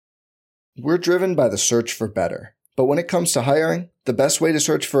We're driven by the search for better. But when it comes to hiring, the best way to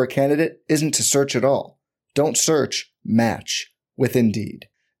search for a candidate isn't to search at all. Don't search, match with Indeed.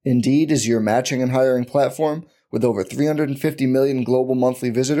 Indeed is your matching and hiring platform with over 350 million global monthly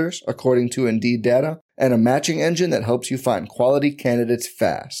visitors, according to Indeed data, and a matching engine that helps you find quality candidates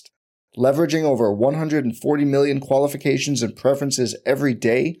fast. Leveraging over 140 million qualifications and preferences every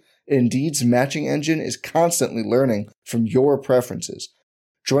day, Indeed's matching engine is constantly learning from your preferences.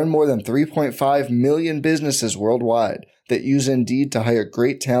 Join more than 3.5 million businesses worldwide that use Indeed to hire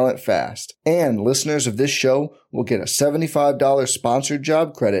great talent fast. And listeners of this show will get a $75 sponsored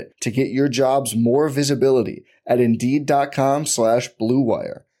job credit to get your jobs more visibility at Indeed.com/Blue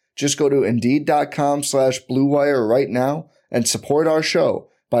Wire. Just go to Indeed.com/Blue Wire right now and support our show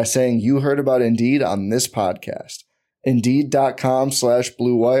by saying you heard about Indeed on this podcast.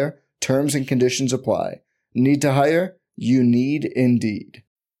 Indeed.com/Blue Wire. Terms and conditions apply. Need to hire? You need Indeed.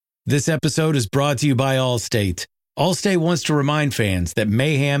 This episode is brought to you by Allstate. Allstate wants to remind fans that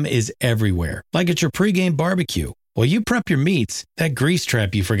mayhem is everywhere, like at your pregame barbecue. While you prep your meats, that grease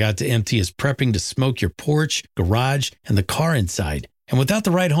trap you forgot to empty is prepping to smoke your porch, garage, and the car inside. And without the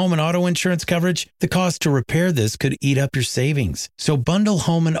right home and auto insurance coverage, the cost to repair this could eat up your savings. So bundle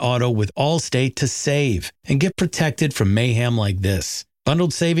home and auto with Allstate to save and get protected from mayhem like this.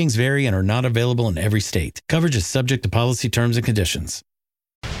 Bundled savings vary and are not available in every state. Coverage is subject to policy terms and conditions.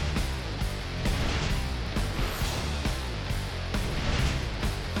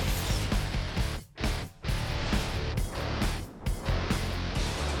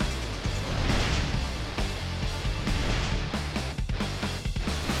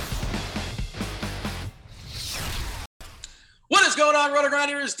 What is going on,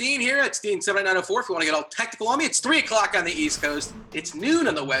 RotoGrinders? Dean here. It's Dean7904. If you want to get all technical on me, it's 3 o'clock on the East Coast. It's noon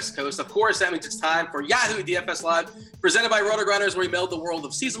on the West Coast. Of course, that means it's time for Yahoo DFS Live, presented by RotoGrinders, where we meld the world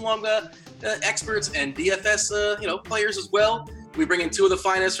of season-long experts and DFS players as well. We bring in two of the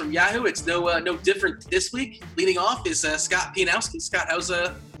finest from Yahoo. It's no different this week. Leading off is Scott Pianowski. Scott,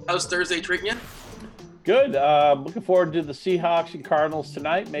 how's Thursday treating you? Good. Looking forward to the Seahawks and Cardinals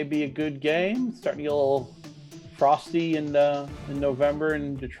tonight. Maybe a good game. Starting to get a little frosty in November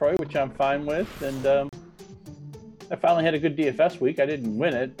in Detroit, which I'm fine with. And I finally had a good DFS week. I didn't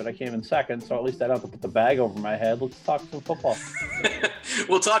win it, but I came in second, so at least I don't have to put the bag over my head. Let's talk some football.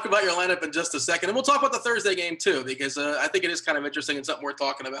 We'll talk about your lineup in just a second, and we'll talk about the Thursday game too, because I think it is kind of interesting and something we're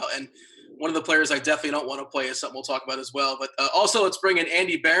talking about. And one of the players I definitely don't want to play is something we'll talk about as well. But also, let's bring in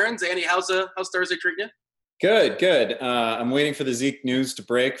Andy Behrens. Andy, how's Thursday treating you? Good. I'm waiting for the Zeke news to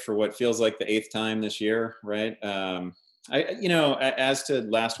break for what feels like the 8th time this year, right? As to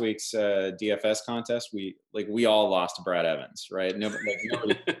last week's DFS contest, we all lost to Brad Evans, right? Nobody all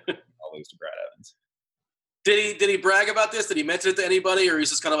lose to Brad Evans. Did he brag about this? Did he mention it to anybody, or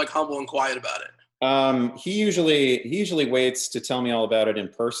he's just kind of like humble and quiet about it? He usually waits to tell me all about it in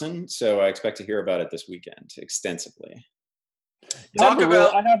person, so I expect to hear about it this weekend extensively.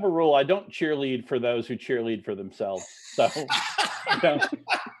 I have a rule. I don't cheerlead for those who cheerlead for themselves. So,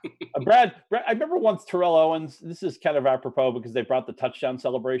 Brad, I remember once Terrell Owens, this is kind of apropos because they brought the touchdown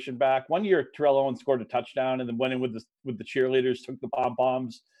celebration back. One year, Terrell Owens scored a touchdown and then went in with the cheerleaders, took the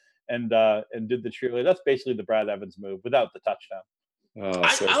pom-poms and did the cheerleader. That's basically the Brad Evans move without the touchdown.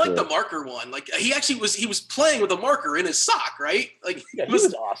 I like the marker one. Like he was playing with a marker in his sock, right? Like yeah, he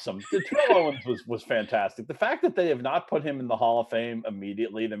was awesome. The Terrell Owens was fantastic. The fact that they have not put him in the Hall of Fame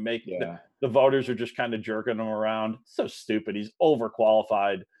immediately to make the voters are just kind of jerking him around. So stupid. He's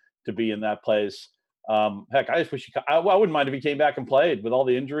overqualified to be in that place. Heck, I just wish I wouldn't mind if he came back and played with all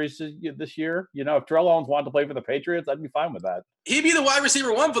the injuries this year. You know, if Terrell Owens wanted to play for the Patriots, I'd be fine with that. He'd be the wide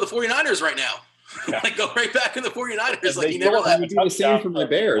receiver 1 for the 49ers right now. Yeah. Like go right back in the 49ers. Like he never never left. He would do the same for my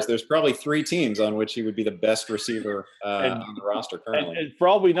Bears. There's probably 3 teams on which he would be the best receiver on the roster currently. And for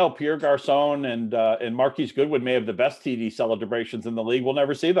all we know, Pierre Garcon and Marquise Goodwin may have the best TD celebrations in the league. We'll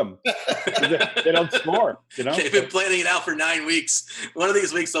never see them. They don't score. You know, they've been planning it out for 9 weeks. One of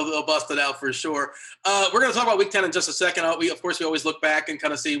these weeks they'll bust it out for sure. We're going to talk about Week 10 in just a second. We always look back and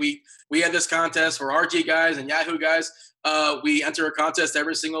kind of see we had this contest for RG guys and Yahoo guys. We enter a contest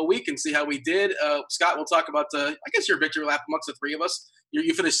every single week and see how we did. Scott, we'll talk about I guess your victory lap amongst the three of us.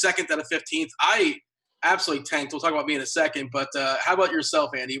 You finished second out of 15th. I absolutely tanked. We'll talk about me in a second. But how about yourself,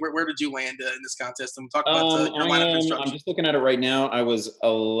 Andy? Where did you land in this contest? And we'll talk about your lineup construction. I'm just looking at it right now. I was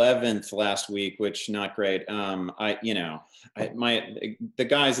 11th last week, which not great. The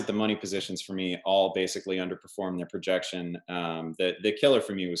guys at the money positions for me all basically underperformed their projection. The killer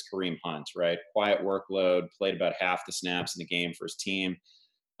for me was Kareem Hunt, right? Quiet workload, played about half the snaps in the game for his team.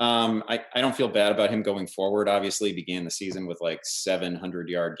 I don't feel bad about him going forward. Obviously, he began the season with like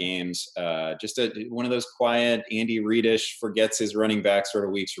 700-yard games. Just one of those quiet Andy Reid-ish, forgets his running back sort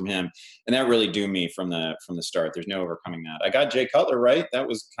of weeks from him, and that really doomed me from the start. There's no overcoming that. I got Jay Cutler right. That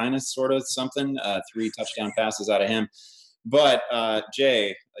was kind of sort of something. 3 touchdown passes out of him. But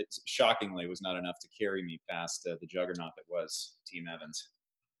Jay, shockingly, was not enough to carry me past the juggernaut that was Team Evans.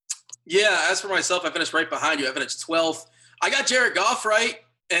 Yeah, as for myself, I finished right behind you. I finished 12th. I got Jared Goff right,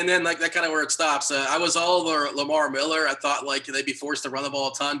 and then like that kind of where it stops. I was all over Lamar Miller. I thought like they'd be forced to run the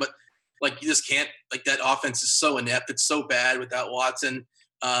ball a ton, but like you just can't. Like that offense is so inept. It's so bad without Watson.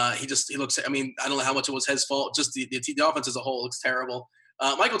 He looks. I mean, I don't know how much it was his fault. Just the offense as a whole looks terrible.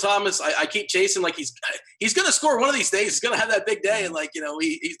 Michael Thomas, I keep chasing like he's going to score one of these days. He's going to have that big day, and like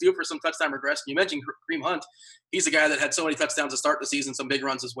he's due for some touchdown regression. You mentioned Kareem Hunt. He's a guy that had so many touchdowns to start the season, some big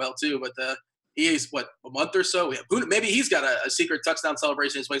runs as well too. But he is a month or so. Maybe he's got a secret touchdown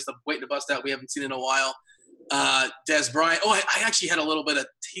celebration. He's waiting to bust out. We haven't seen in a while. Des Bryant. Oh, I actually had a little bit of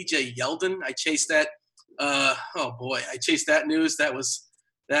TJ Yeldon. I chased that. Oh boy, I chased that news.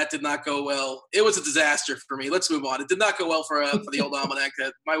 That did not go well. It was a disaster for me. Let's move on. It did not go well for the old almanac.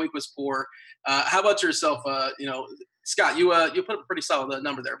 My week was poor. How about yourself? Scott, you put up a pretty solid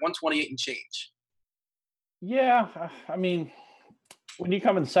number there, 128 and change. Yeah, I mean, when you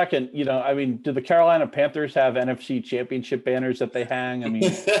come in second, do the Carolina Panthers have NFC Championship banners that they hang? I mean,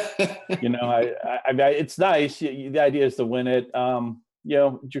 it's nice. The idea is to win it.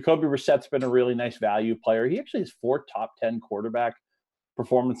 Jacoby Brissett's been a really nice value player. He actually has 4 top 10 quarterback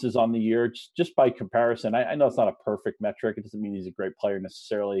performances on the year, just by comparison. I know it's not a perfect metric. It doesn't mean he's a great player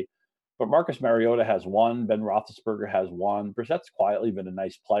necessarily, but Marcus Mariota has 1. Ben Roethlisberger has 1. Brissett's quietly been a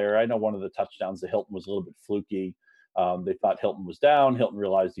nice player. I know one of the touchdowns to Hilton was a little bit fluky. They thought Hilton was down. Hilton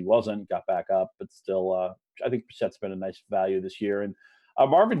realized he wasn't, got back up, but still, I think Brissett's been a nice value this year. And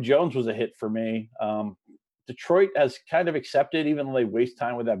Marvin Jones was a hit for me. Detroit has kind of accepted, even though they waste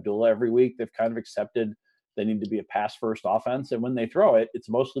time with Abdullah every week, they've kind of accepted they need to be a pass-first offense. And when they throw it, it's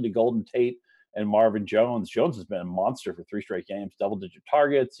mostly to Golden Tate and Marvin Jones. Jones has been a monster for 3 straight games, double-digit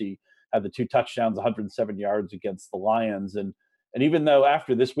targets. He had the 2 touchdowns, 107 yards against the Lions. And even though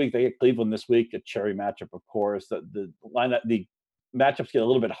after this week, they get Cleveland this week, a cherry matchup, of course, the matchups get a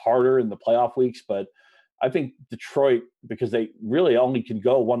little bit harder in the playoff weeks. But I think Detroit, because they really only can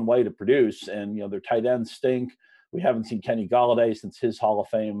go one way to produce, and their tight ends stink. We haven't seen Kenny Golladay since his Hall of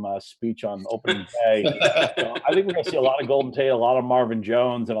Fame speech on opening day. I think we're going to see a lot of Golden Tate, a lot of Marvin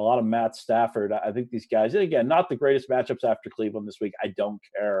Jones, and a lot of Matt Stafford. I think these guys, and again, not the greatest matchups after Cleveland this week. I don't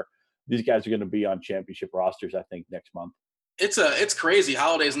care. These guys are going to be on championship rosters, I think, next month. It's crazy.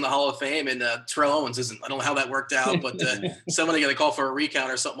 Holiday's in the Hall of Fame, and Terrell Owens isn't. I don't know how that worked out, but somebody got a call for a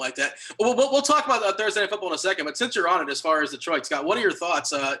recount or something like that. We'll talk about Thursday Night Football in a second, but since you're on it, as far as Detroit, Scott, what are your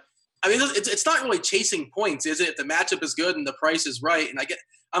thoughts? It's not really chasing points, is it? If the matchup is good and the price is right, and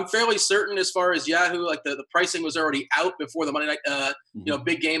I'm fairly certain as far as Yahoo, like the pricing was already out before the Monday night,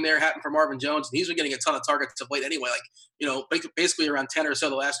 big game there happened for Marvin Jones, and he's been getting a ton of targets of late anyway. Basically around 10 or so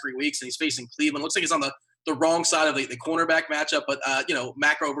the last 3 weeks, and he's facing Cleveland. Looks like he's on the wrong side of the cornerback matchup, but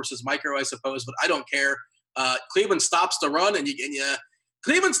macro versus micro, I suppose. But I don't care. Cleveland stops the run,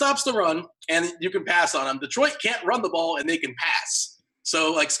 Cleveland stops the run, and you can pass on them. Detroit can't run the ball, and they can pass.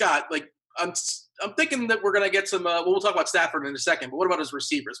 So, Scott, I'm thinking that we're going to get some we'll talk about Stafford in a second, but what about his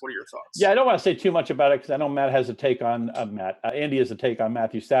receivers? What are your thoughts? Yeah, I don't want to say too much about it because I know Matt has a take on Andy has a take on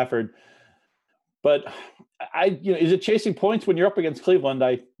Matthew Stafford. But is it chasing points when you're up against Cleveland?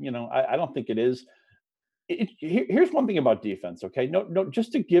 I don't think it is. Here's one thing about defense, okay? No,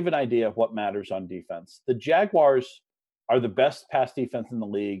 just to give an idea of what matters on defense. The Jaguars are the best pass defense in the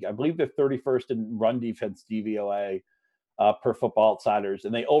league. I believe they're 31st in run defense DVOA. Per Football Outsiders,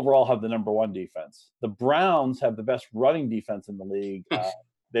 and they overall have the number 1 defense. The Browns have the best running defense in the league.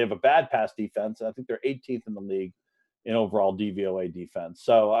 They have a bad pass defense, and I think they're 18th in the league in overall DVOA defense.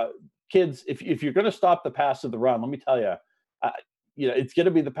 So, kids, if you're going to stop the pass of the run, let me tell you, it's going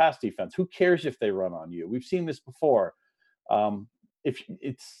to be the pass defense. Who cares if they run on you? We've seen this before.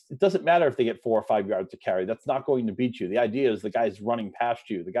 It doesn't matter if they get 4 or 5 yards to carry. That's not going to beat you. The idea is the guys running past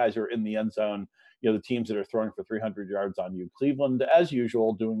you, the guys who are in the end zone, the teams that are throwing for 300 yards on you. Cleveland, as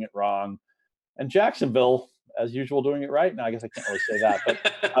usual, doing it wrong. And Jacksonville, as usual, doing it right. Now, I guess I can't really say that. But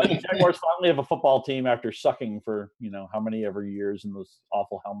the Jaguars finally have a football team after sucking for, how many ever years in those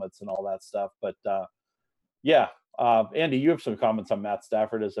awful helmets and all that stuff. But, Andy, you have some comments on Matt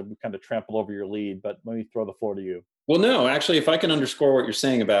Stafford as we kind of trample over your lead, but let me throw the floor to you. Well, no, actually, if I can underscore what you're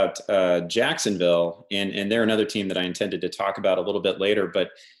saying about Jacksonville, and they're another team that I intended to talk about a little bit later, but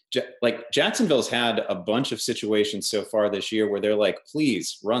Jacksonville's had a bunch of situations so far this year where they're like,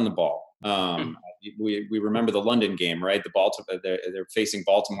 please run the ball. We remember the London game, right? They're facing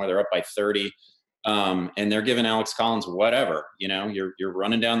Baltimore. They're up by 30. And they're giving Alex Collins whatever, you're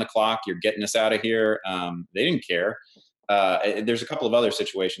running down the clock. You're getting us out of here. They didn't care. There's a couple of other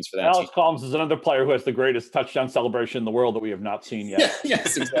situations for that. Alex Collins is another player who has the greatest touchdown celebration in the world that we have not seen yet. Yeah,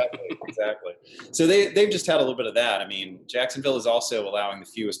 yes, exactly. So they've just had a little bit of that. I mean, Jacksonville is also allowing the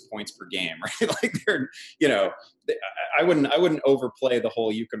fewest points per game, right? Like I wouldn't overplay the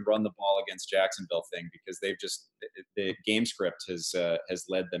whole you can run the ball against Jacksonville thing, because the game script has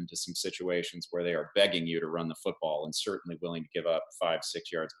led them to some situations where they are begging you to run the football and certainly willing to give up 5-6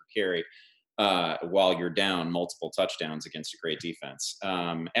 yards per carry. While you're down multiple touchdowns against a great defense.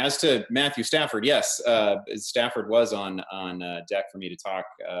 As to Matthew Stafford, yes, Stafford was on deck for me to talk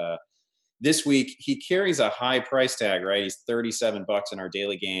this week. He carries a high price tag, right? He's $37 in our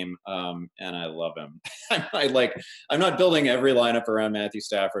daily game, and I love him. I'm not building every lineup around Matthew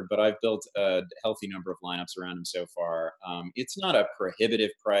Stafford, but I've built a healthy number of lineups around him so far. It's not a prohibitive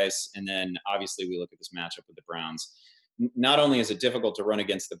price, and then obviously we look at this matchup with the Browns. Not only is it difficult to run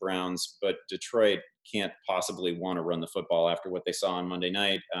against the Browns, but Detroit can't possibly want to run the football after what they saw on Monday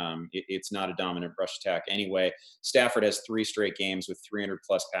night. It's not a dominant rush attack anyway. Stafford has 3 straight games with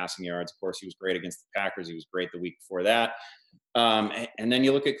 300-plus passing yards. Of course, he was great against the Packers. He was great the week before that. And then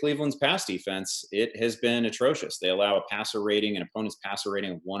you look at Cleveland's pass defense. It has been atrocious. They allow an opponent's passer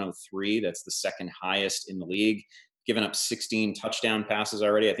rating of 103. That's the second highest in the league. Given up 16 touchdown passes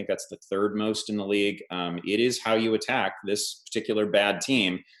already. I think that's the 3rd most in the league. It is how you attack this particular bad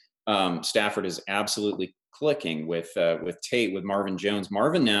team. Stafford is absolutely clicking with Tate, with Marvin Jones.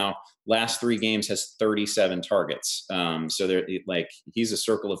 Marvin now, last 3 games, has 37 targets. So he's a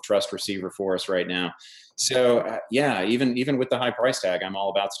circle of trust receiver for us right now. So even with the high price tag, I'm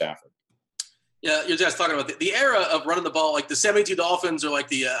all about Stafford. Yeah, you're just talking about the era of running the ball, like the 72 Dolphins, or like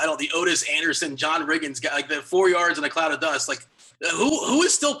the Otis Anderson, John Riggins, like the 4 yards in a cloud of dust. Like, who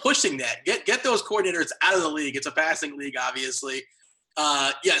is still pushing that? Get those coordinators out of the league. It's a passing league, obviously.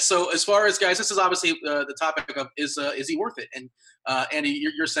 So as far as guys, this is obviously the topic of is he worth it? And Andy,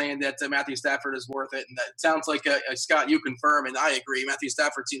 you're saying that Matthew Stafford is worth it, and that sounds like Scott, you confirm, and I agree. Matthew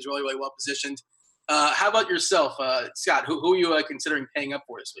Stafford seems really, really well positioned. How about yourself, Scott? Who are you considering paying up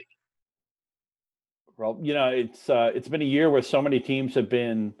for this week? Well, it's been a year where so many teams have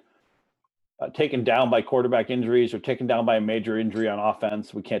been taken down by quarterback injuries or taken down by a major injury on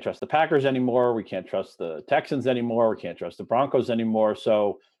offense. We can't trust the Packers anymore. We can't trust the Texans anymore. We can't trust the Broncos anymore.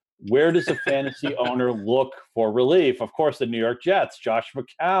 So where does a fantasy owner look for relief? Of course, the New York Jets, Josh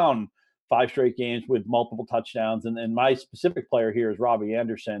McCown, 5 straight games with multiple touchdowns. And my specific player here is Robbie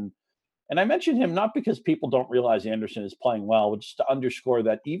Anderson. And I mentioned him not because people don't realize Anderson is playing well, but just to underscore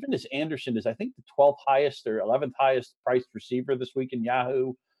that even as Anderson is, I think, the 12th highest or 11th highest priced receiver this week in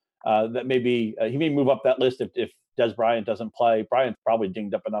Yahoo, that maybe he may move up that list if Des Bryant doesn't play. Bryant's probably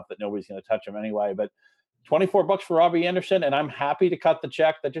dinged up enough that nobody's going to touch him anyway. But $24 for Robbie Anderson, and I'm happy to cut the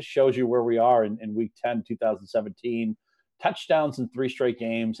check. That just shows you where we are in week 10, 2017. Touchdowns in 3 straight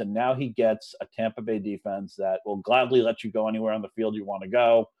games, and now he gets a Tampa Bay defense that will gladly let you go anywhere on the field you want to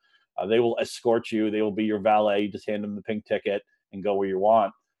go. They will escort you. They will be your valet. You just hand them the pink ticket and go where you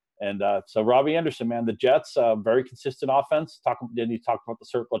want. And so Robbie Anderson, man, the Jets, very consistent offense. Then you talked about the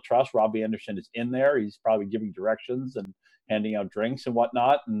circle of trust. Robbie Anderson is in there. He's probably giving directions and handing out drinks and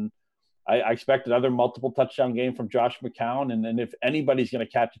whatnot. And I expect another multiple touchdown game from Josh McCown. And if anybody's going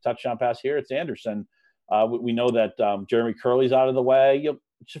to catch a touchdown pass here, it's Anderson. We know that Jeremy Curley's out of the way.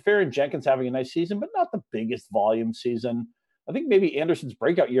 Safarian Jenkins having a nice season, but not the biggest volume season. I think maybe Anderson's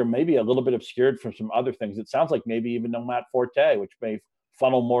breakout year may be a little bit obscured from some other things. It sounds like maybe even no Matt Forte, which may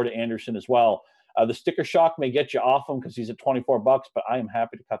funnel more to Anderson as well. The sticker shock may get you off him because he's at $24, but I am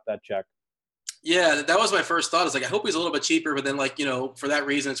happy to cut that check. Yeah, that was my first thought. Is like, I hope he's a little bit cheaper, but then for that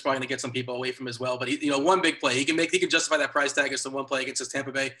reason, it's probably going to get some people away from him as well. But one big play, he can justify that price tag as the one play against his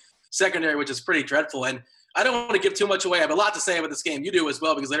Tampa Bay secondary, which is pretty dreadful. And I don't want to give too much away. I have a lot to say about this game. You do as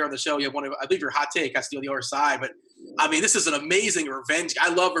well, because later on the show, you have I believe your hot take has to be on the other side. But I mean, this is an amazing revenge.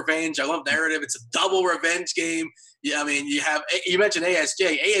 I love revenge. I love narrative. It's a double revenge game. Yeah, I mean, you mentioned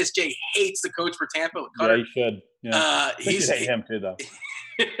ASJ. ASJ hates the coach for Tampa. Yeah, he should. Yeah. He's hate him too, though.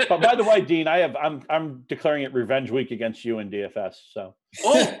 But by the way, Dean, I'm declaring it revenge week against you in DFS. So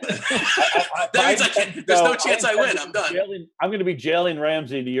that means there's no chance I win. I'm done. I'm going to be jailing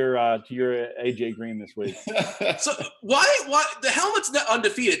Ramsey to your AJ Green this week. So why the helmet's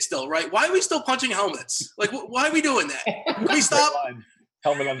undefeated still, right? Why are we still punching helmets? Like, why are we doing that? Can we stop?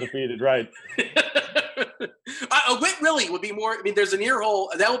 Helmet undefeated, right? A whip really would be more. I mean, there's an ear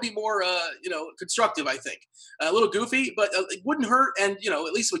hole that would be more, constructive. I think a little goofy, but it wouldn't hurt, and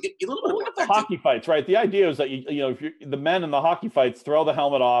at least would get a little bit more effective. Hockey fights, right? The idea is that if you're the men in the hockey fights throw the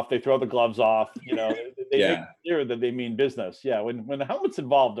helmet off, they throw the gloves off. They make clear that they mean business. Yeah, when the helmet's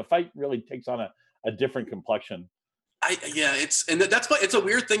involved, the fight really takes on a different complexion. It's a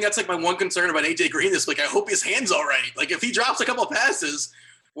weird thing. That's like my one concern about AJ Green this week. I hope his hand's all right. Like if he drops a couple of passes,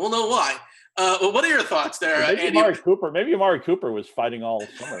 we'll know why. Well, what are your thoughts there, Andy? Maybe Amari Cooper was fighting all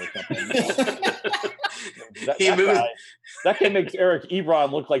summer or something. that guy makes Eric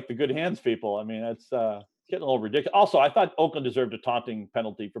Ebron look like the good hands people. I mean, it's getting a little ridiculous. Also, I thought Oakland deserved a taunting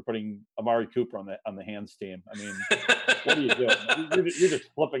penalty for putting Amari Cooper on the hands team. I mean, what are you doing? You're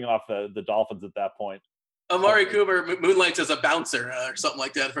just flipping off the Dolphins at that point. Amari Cooper moonlights as a bouncer or something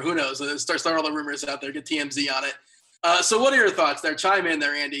like that. For who knows? Start all the rumors out there. Get TMZ on it. So what are your thoughts there? Chime in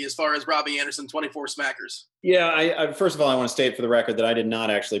there, Andy, as far as Robbie Anderson, 24 smackers. Yeah, I first of all, I want to state for the record that I did not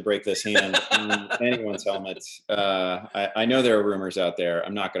actually break this hand on anyone's helmet. I know there are rumors out there.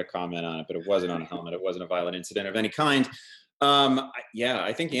 I'm not going to comment on it, but it wasn't on a helmet. It wasn't a violent incident of any kind.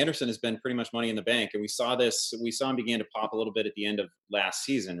 I think Anderson has been pretty much money in the bank, and we saw him begin to pop a little bit at the end of last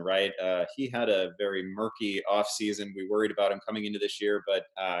season, right? He had a very murky off season. We worried about him coming into this year, but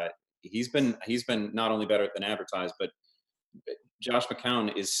he's been not only better than advertised, but Josh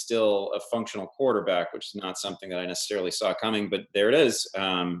McCown is still a functional quarterback, which is not something that I necessarily saw coming, but there it is.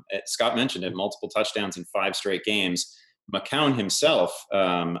 Scott mentioned it, multiple touchdowns in 5 straight games. McCown himself,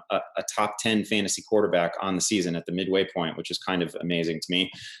 a top 10 fantasy quarterback on the season at the midway point, which is kind of amazing to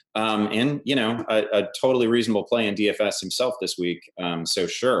me. And a totally reasonable play in DFS himself this week. So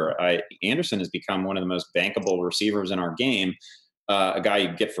sure, Anderson has become one of the most bankable receivers in our game. A guy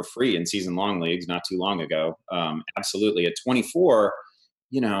you get for free in season-long leagues not too long ago. Absolutely. At 24,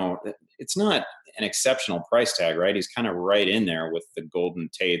 it's not an exceptional price tag, right? He's kind of right in there with the Golden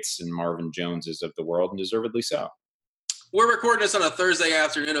Tates and Marvin Joneses of the world, and deservedly so. We're recording this on a Thursday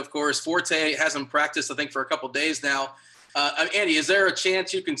afternoon, of course. Forte hasn't practiced, I think, for a couple of days now. Andy, is there a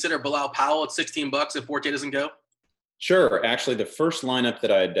chance you consider Bilal Powell at $16 if Forte doesn't go? Sure. Actually, the first lineup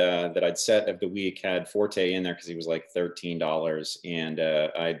that I'd set of the week had Forte in there because he was like $13, and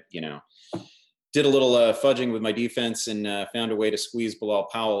I did a little fudging with my defense and found a way to squeeze Bilal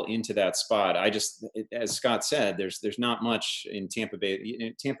Powell into that spot. As Scott said, there's not much in Tampa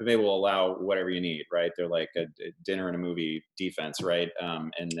Bay. Tampa Bay will allow whatever you need, right? They're like a dinner and a movie defense, right?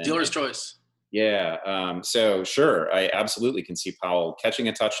 And then dealer's choice. Yeah. So sure, I absolutely can see Powell catching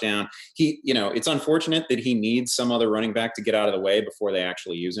a touchdown. It's unfortunate that he needs some other running back to get out of the way before they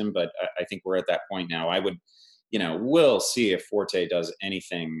actually use him. But I think we're at that point now. We'll see if Forte does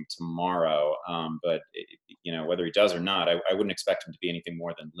anything tomorrow. But whether he does or not, I wouldn't expect him to be anything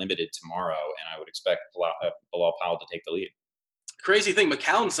more than limited tomorrow. And I would expect Bilal Powell to take the lead. Crazy thing,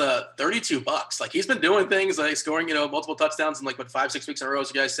 McCown's $32. Like he's been doing things like scoring, multiple touchdowns in 5-6 weeks in a row, as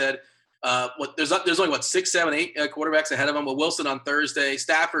you guys said. There's only 6, 7, 8 quarterbacks ahead of him. Well, Wilson on Thursday,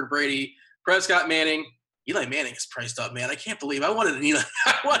 Stafford, Brady, Prescott, Manning. Eli Manning is priced up, man. I can't believe I wanted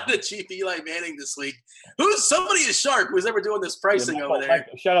a cheap Eli Manning this week. Somebody is sharp who's ever doing this pricing over there.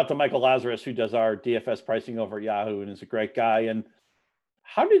 Shout out to Michael Lazarus, who does our DFS pricing over at Yahoo and is a great guy. And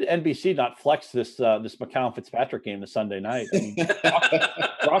how did NBC not flex this McCown Fitzpatrick game this Sunday night? I mean,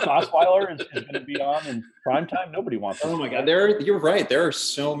 Brock Osweiler is going to be on in primetime. Nobody wants. Oh my God, you're right. There are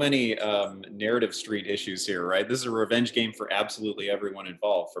so many narrative street issues here, right? This is a revenge game for absolutely everyone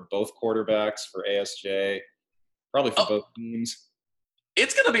involved, for both quarterbacks, for ASJ, probably for both teams.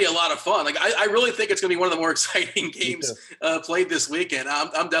 It's going to be a lot of fun. Like I really think it's going to be one of the more exciting games played this weekend.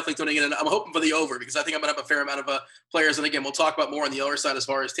 I'm definitely tuning in, and I'm hoping for the over because I think I'm going to have a fair amount of players. And again, we'll talk about more on the other side as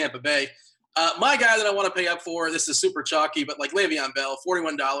far as Tampa Bay. My guy that I want to pay up for, this is super chalky, but like Le'Veon Bell,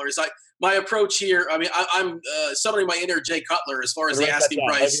 $41. My approach here, I mean, I'm summoning my inner Jay Cutler as far as the asking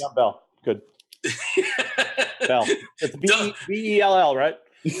price. Le'Veon Bell, good. Bell, it's B-E-L-L, right?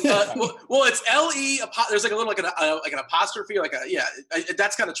 Well, it's L-E. There's like a little like an apostrophe,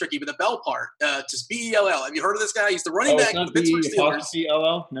 that's kind of tricky. But the Bell part, just B-E-L-L. Have you heard of this guy? He's the running back of the Pittsburgh Steelers.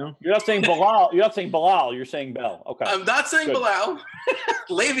 B-L-L? No, you're not saying Bilal. You're not saying Bilal. You're saying Bell. Okay, I'm not saying Bilal.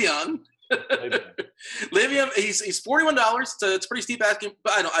 Le'Veon. Le'Veon. He's $41. It's pretty steep asking,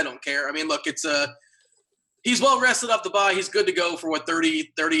 but I don't care. I mean, look, it's He's well rested off the bye. He's good to go for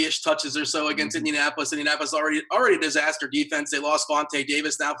 30-ish touches or so against Indianapolis. Indianapolis already a disaster defense. They lost Vontae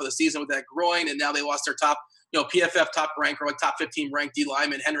Davis now for the season with that groin, and now they lost their top, PFF top ranker, like top 15 ranked D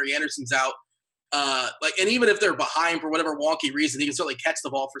lineman. Henry Anderson's out. And even if they're behind for whatever wonky reason, he can certainly catch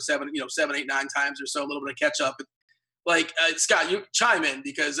the ball for 7, 8, 9 times or so, a little bit of catch up. Scott, you chime in,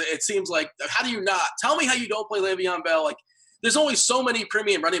 because it seems like, how do you not tell me how you don't play Le'Veon Bell? Like, there's only so many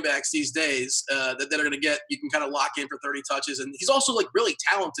premium running backs these days that are going to get, you can kind of lock in for 30 touches. And he's also like really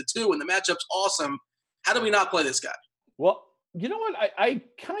talented too. And the matchup's awesome. How do we not play this guy? Well, you know what? I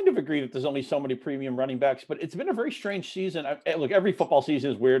kind of agree that there's only so many premium running backs, but it's been a very strange season. Look, every football season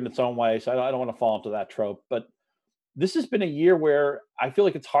is weird in its own way, so I don't want to fall into that trope. But this has been a year where I feel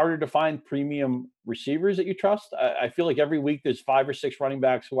like it's harder to find premium receivers that you trust. I feel like every week there's 5 or 6 running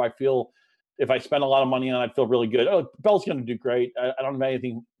backs who I feel if I spend a lot of money on, I'd feel really good. Oh, Bell's going to do great. I don't have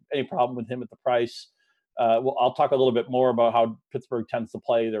any problem with him at the price. Well, I'll talk a little bit more about how Pittsburgh tends to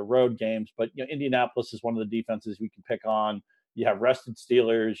play their road games, but Indianapolis is one of the defenses we can pick on. You have rested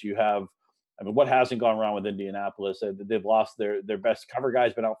Steelers. You have, what hasn't gone wrong with Indianapolis? They've lost their best cover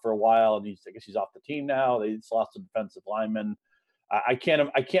guy's been out for a while, and I guess he's off the team now. They just lost a defensive lineman. I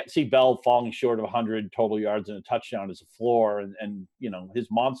can't see Bell falling short of 100 total yards and a touchdown as a floor, and his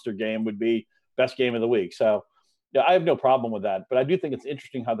monster game would be best game of the week. So I have no problem with that, but I do think it's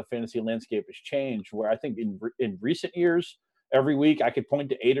interesting how the fantasy landscape has changed, where I think in recent years, every week I could point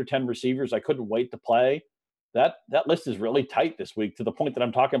to 8 or 10 receivers I couldn't wait to play. That list is really tight this week, to the point that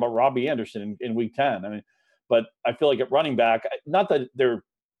I'm talking about Robbie Anderson in week 10. But I feel like at running back, not that they're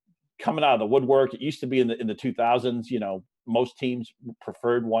coming out of the woodwork. It used to be in the 2000s, most teams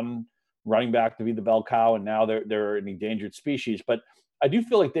preferred one running back to be the bell cow, and now they're an endangered species. But I do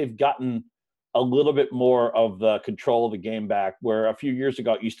feel like they've gotten a little bit more of the control of the game back, where a few years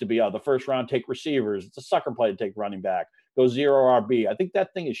ago it used to be, the first round take receivers. It's a sucker play to take running back. Go 0 RB. I think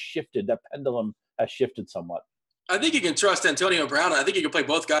that thing has shifted. That pendulum has shifted somewhat. I think you can trust Antonio Brown. I think you can play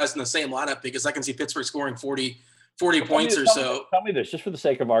both guys in the same lineup, because I can see Pittsburgh scoring 40 points or so. Tell me this, just for the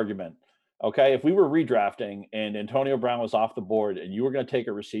sake of argument. Okay, if we were redrafting and Antonio Brown was off the board and you were going to take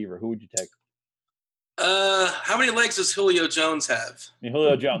a receiver, who would you take? How many legs does Julio Jones have?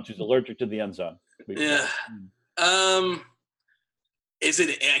 Julio Jones, who's allergic to the end zone. Yeah. I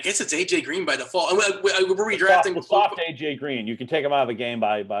guess it's AJ Green by default. We're redrafting. The soft AJ Green. You can take him out of the game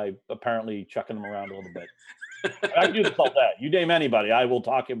by apparently chucking him around a little bit. I can do the fault that. You name anybody, I will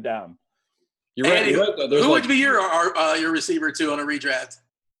talk him down. You're right. Who would be your receiver too on a redraft?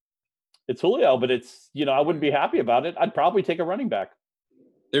 It's Julio, but I wouldn't be happy about it. I'd probably take a running back.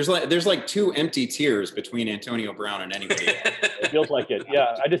 There's like 2 empty tiers between Antonio Brown and anybody else. It feels like it.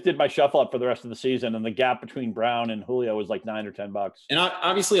 Yeah, I just did my shuffle up for the rest of the season, and the gap between Brown and Julio was like $9 or $10. And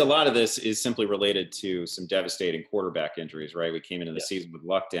obviously, a lot of this is simply related to some devastating quarterback injuries. Right, we came into the season with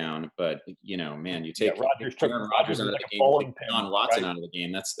luck down, but man, you take Aaron Rodgers out of the game, John Watson out of the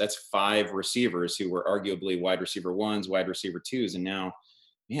game. That's 5 receivers who were arguably wide receiver 1s, wide receiver 2s, and now.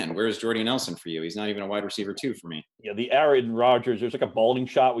 Man, where's Jordy Nelson for you? He's not even a wide receiver 2 for me. Yeah, the Aaron Rodgers, there's like a bowling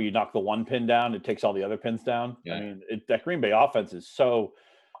shot where you knock the one pin down, it takes all the other pins down. Yeah. That Green Bay offense is so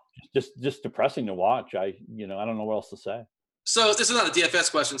just depressing to watch. I don't know what else to say. So this is not a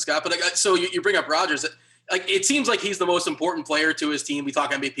DFS question, Scott, but so you bring up Rodgers. It seems like he's the most important player to his team. We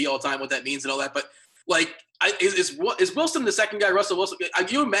talk MVP all the time, what that means and all that, but is Wilson the second guy? Russell Wilson?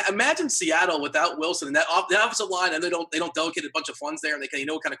 You imagine Seattle without Wilson and the offensive line, and they don't delegate a bunch of funds there, and they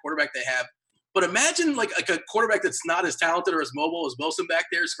know what kind of quarterback they have. But imagine like a quarterback that's not as talented or as mobile as Wilson back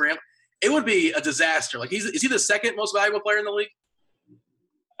there, scram. It would be a disaster. Like is he the second most valuable player in the league?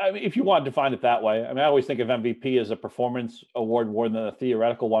 If you want to define it that way, I always think of MVP as a performance award more than a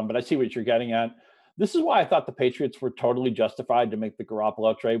theoretical one. But I see what you're getting at. This is why I thought the Patriots were totally justified to make the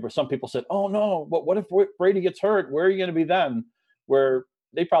Garoppolo trade, where some people said, oh, no, what if Brady gets hurt? Where are you going to be then? Where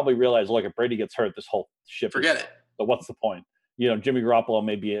they probably realize, look, if Brady gets hurt, this whole ship forget it. So what's the point? Jimmy Garoppolo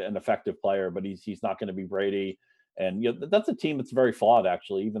may be an effective player, but he's not going to be Brady. And that's a team that's very flawed,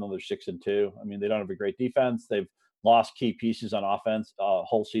 actually, even though they're 6-2. They don't have a great defense. They've lost key pieces on offense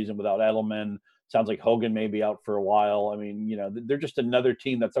whole season without Edelman. Sounds like Hogan may be out for a while. They're just another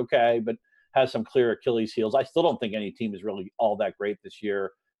team that's okay, but has some clear Achilles heels. I still don't think any team is really all that great this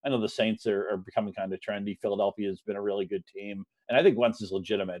year. I know the Saints are becoming kind of trendy. Philadelphia has been a really good team. And I think Wentz is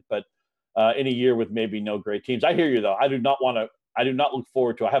legitimate. But in a year with maybe no great teams, I hear you, though. I do not look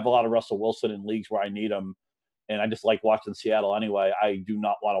forward to – I have a lot of Russell Wilson in leagues where I need him. And I just like watching Seattle anyway. I do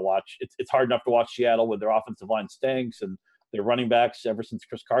not want to watch – it's hard enough to watch Seattle when their offensive line stinks and their running backs, ever since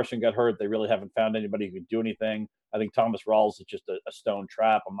Chris Carson got hurt, they really haven't found anybody who can do anything. I think Thomas Rawls is just a stone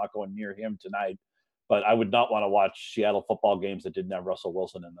trap. I'm not going near him tonight. but I would not want to watch Seattle football games that didn't have Russell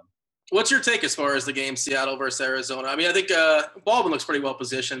Wilson in them. What's your take as far as the game, Seattle versus Arizona? I mean, I think Baldwin looks pretty well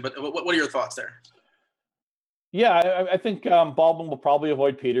positioned, but what are your thoughts there? Yeah, I think Baldwin will probably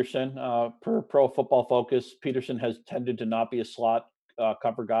avoid Peterson. Per Pro Football Focus, Peterson has tended to not be a slot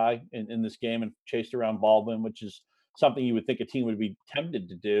cover guy in this game and chased around Baldwin, which is something you would think a team would be tempted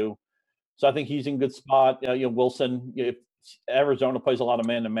to do. So I think he's in good spot. Wilson, if Arizona plays a lot of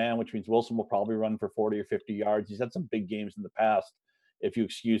man-to-man, which means Wilson will probably run for 40 or 50 yards. He's had some big games in the past, if you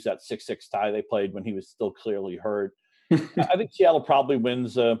excuse that 6-6 tie they played when he was still clearly hurt. I think Seattle probably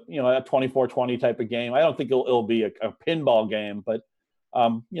wins a 24-20 type of game. I don't think it'll be a pinball game, but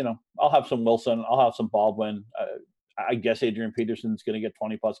I'll have some Wilson, I'll have some Baldwin. I guess Adrian Peterson's going to get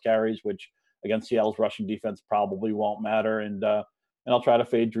 20 plus carries, which against Seattle's rushing defense probably won't matter. And I'll try to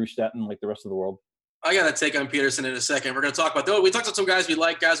fade Drew Stanton like the rest of the world. I got to take on Peterson in a second. We're going to talk about, we talked about some guys we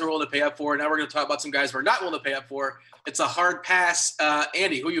like, guys we're willing to pay up for. Now we're going to talk about some guys we're not willing to pay up for. It's a hard pass.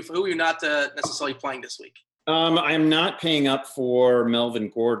 Andy, who are you not necessarily playing this week? I'm not paying up for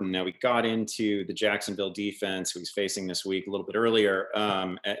Melvin Gordon. Now, we got into the Jacksonville defense, who he's facing this week a little bit earlier.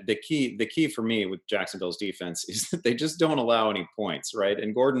 The key for me with Jacksonville's defense is that they just don't allow any points, right?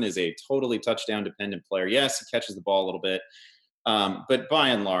 And Gordon is a totally touchdown-dependent player. Yes, he catches the ball a little bit. But by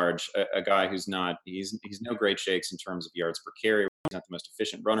and large, a guy who's he's no great shakes in terms of yards per carry. He's not the most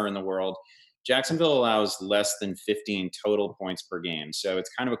efficient runner in the world. Jacksonville allows less than 15 total points per game. So it's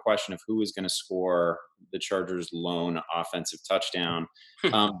kind of a question of who is going to score the Chargers' lone offensive touchdown.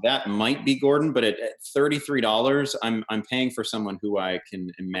 That might be Gordon, but at $33, I'm paying for someone who I can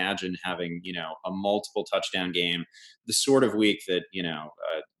imagine having, a multiple touchdown game, the sort of week that,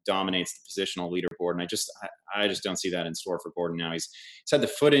 dominates the positional leaderboard. And I just don't see that in store for Gordon now. He's had the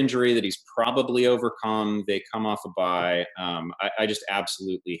foot injury that he's probably overcome. They come off a bye. I just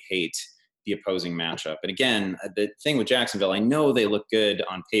absolutely hate the opposing matchup. And again, the thing with Jacksonville, I know they look good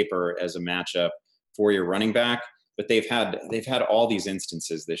on paper as a matchup for your running back, but they've had all these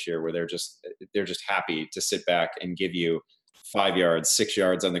instances this year where they're just happy to sit back and give you 5 yards, 6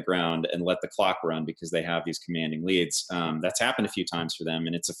 yards on the ground and let the clock run because they have these commanding leads. That's happened a few times for them,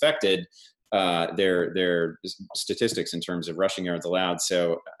 and it's affected their statistics in terms of rushing yards allowed.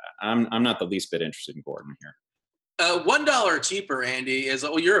 So I'm not the least bit interested in Gordon here. $1 cheaper, Andy, is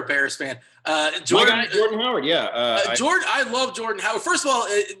you're a Bears fan. Jordan Howard, yeah. I love Jordan Howard. First of all,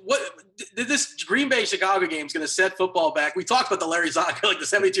 this Green Bay Chicago game is going to set football back. We talked about the Larry Zonka, like the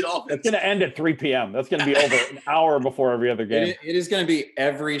 72 Dolphins. It's going to end at 3 p.m. That's going to be over an hour before every other game. It is going to be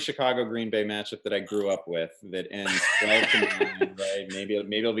every Chicago Green Bay matchup that I grew up with that ends 12-9, right? Maybe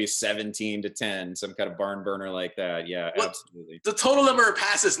it'll be 17-10, some kind of barn burner like that. Yeah, absolutely. The total number of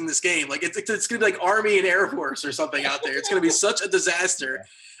passes in this game, like it's going to be like Army and Air Force or something out there. It's going to be such a disaster.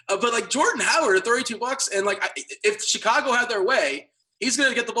 But like Jordan Howard at $32, and like if Chicago had their way, he's going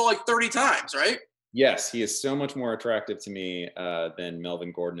to get the ball like 30 times, right? Yes, he is so much more attractive to me than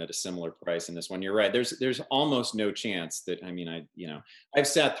Melvin Gordon at a similar price in this one. You're right. There's almost no chance that I've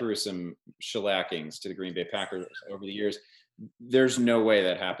sat through some shellackings to the Green Bay Packers over the years. There's no way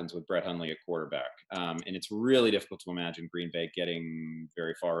that happens with Brett Hundley at quarterback. And it's really difficult to imagine Green Bay getting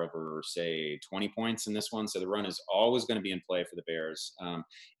very far over, say, 20 points in this one. So the run is always going to be in play for the Bears. And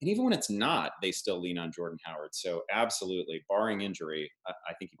even when it's not, they still lean on Jordan Howard. So absolutely, barring injury,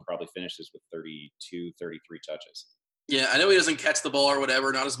 I think he probably finishes with 32, 33 touches. Yeah, I know he doesn't catch the ball or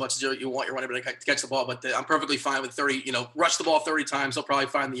whatever, not as much as you want your running back to catch the ball, but I'm perfectly fine with 30, rush the ball 30 times. He'll probably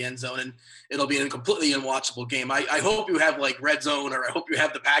find the end zone, and it'll be a completely unwatchable game. I hope you have, like, Red Zone, or I hope you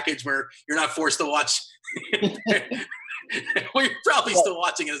have the package where you're not forced to watch. Well, you're probably still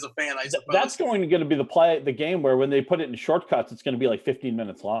watching it as a fan, I suppose. That's going to be the game where when they put it in shortcuts, it's going to be like 15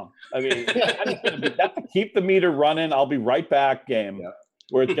 minutes long. I mean, that's to keep the meter running. I'll be right back game. Yeah.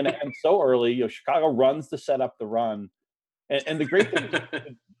 Where it's going to end so early. Chicago runs to set up the run. And the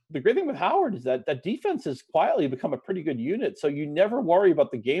great thing with Howard is that defense has quietly become a pretty good unit. So you never worry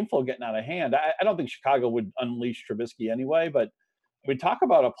about the game flow getting out of hand. I don't think Chicago would unleash Trubisky anyway, but we talk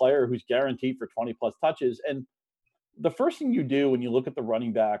about a player who's guaranteed for 20 plus touches. And the first thing you do when you look at the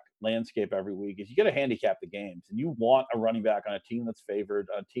running back landscape every week is you got to handicap the games, and you want a running back on a team that's favored,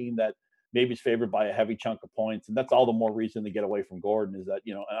 a team that maybe is favored by a heavy chunk of points. And that's all the more reason to get away from Gordon is that,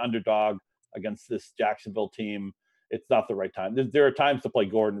 an underdog against this Jacksonville team, it's not the right time. There are times to play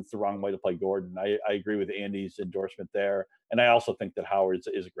Gordon. It's the wrong way to play Gordon. I agree with Andy's endorsement there. And I also think that Howard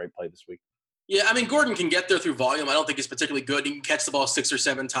is a great play this week. Yeah, I mean, Gordon can get there through volume. I don't think he's particularly good. He can catch the ball 6 or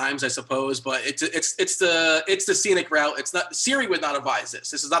 7 times, I suppose, but it's the scenic route. It's not, Siri would not advise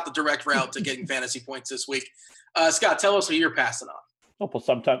this. This is not the direct route to getting fantasy points this week. Scott, tell us who you're passing on. Oh, well,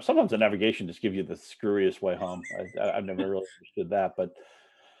 sometimes the navigation just gives you the screwiest way home. I've never really understood that,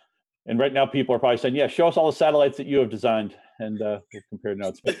 and right now people are probably saying, "Yeah, show us all the satellites that you have designed," and we'll compare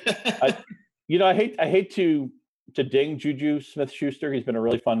notes. But I hate to ding Juju Smith-Schuster. He's been a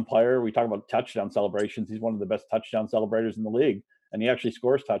really fun player. We talk about touchdown celebrations. He's one of the best touchdown celebrators in the league, and he actually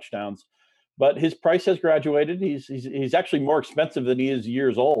scores touchdowns. But his price has graduated. He's actually more expensive than he is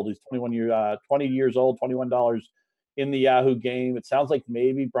years old. He's 20 years old, $21 in the Yahoo game. It sounds like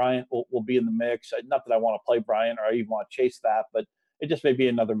maybe Bryant will be in the mix. Not that I want to play Bryant or I even want to chase that, but it just may be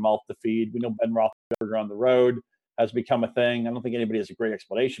another mouth to feed. We know Ben Roethlisberger on the road has become a thing. I don't think anybody has a great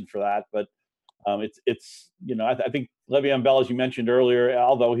explanation for that, but I think Le'Veon Bell, as you mentioned earlier,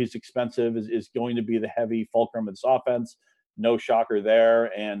 although he's expensive, is going to be the heavy fulcrum of this offense. No shocker there.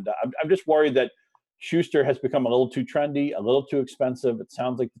 And I'm just worried that Schuster has become a little too trendy, a little too expensive. It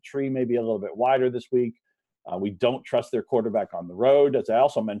sounds like the tree may be a little bit wider this week. We don't trust their quarterback on the road. As I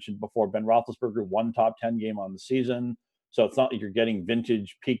also mentioned before, Ben Roethlisberger, one top 10 game on the season. So it's not like you're getting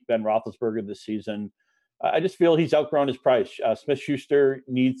vintage peak Ben Roethlisberger this season. I just feel he's outgrown his price. Smith-Schuster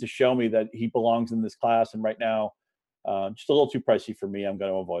needs to show me that he belongs in this class. And right now, just a little too pricey for me. I'm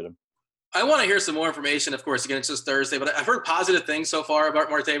going to avoid him. I want to hear some more information, of course, again, it's just Thursday, but I've heard positive things so far about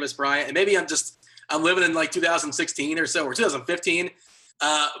Martavis Bryant. And maybe I'm living in like 2016 or so, or 2015.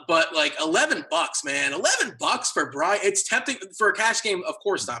 But like $11, man, $11 for Bryant. It's tempting for a cash game. Of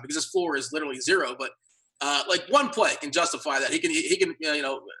course not, because his floor is literally zero, but like one play can justify that. He can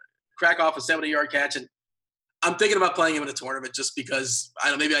crack off a 70-yard catch. And I'm thinking about playing him in a tournament just because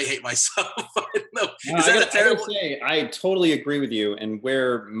maybe I hate myself. I don't know. Is that a terrible? I totally agree with you. And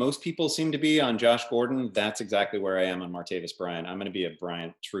where most people seem to be on Josh Gordon, that's exactly where I am on Martavis Bryant. I'm going to be a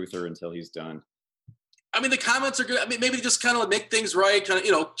Bryant truther until he's done. I mean, the comments are good. I mean, maybe just kind of make things right, kind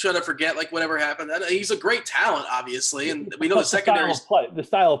of, try to forget like whatever happened. He's a great talent, obviously, and we know the secondary the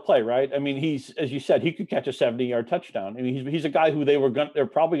style of play, right? I mean, he's, as you said, he could catch a 70-yard touchdown. I mean, he's a guy who they're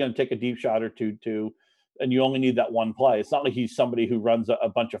probably going to take a deep shot or two to, and you only need that one play. It's not like he's somebody who runs a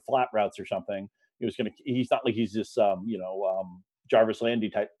bunch of flat routes or something. He's not like he's this Jarvis Landry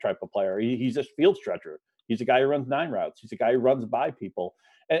type of player. He's a field stretcher. He's a guy who runs 9 routes. He's a guy who runs by people,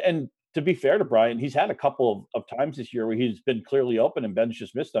 and to be fair to Bryant, he's had a couple of times this year where he's been clearly open and Ben's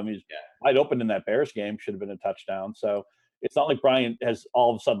just missed him. He's wide open in that Bears game, should have been a touchdown. So it's not like Bryant has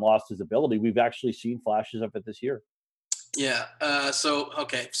all of a sudden lost his ability. We've actually seen flashes of it this year. Yeah. So I'm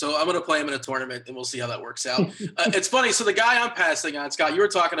going to play him in a tournament and we'll see how that works out. It's funny. So the guy I'm passing on, Scott, you were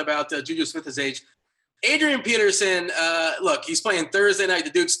talking about Juju Smith's age. Adrian Peterson, look, he's playing Thursday night. The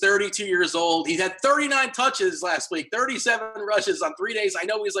dude's 32 years old. He had 39 touches last week, 37 rushes on 3 days. I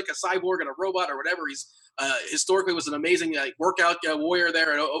know he's like a cyborg and a robot or whatever. He's historically was an amazing workout warrior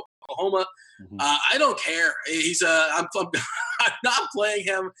there at Oklahoma. Mm-hmm. I don't care. I'm not playing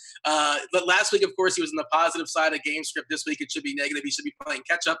him. But last week, of course, he was in the positive side of game script. This week, it should be negative. He should be playing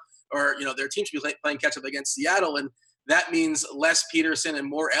catch up, or their team should be playing catch up against Seattle, and that means less Peterson and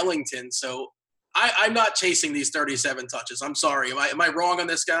more Ellington. So I'm not chasing these 37 touches. I'm sorry. Am I wrong on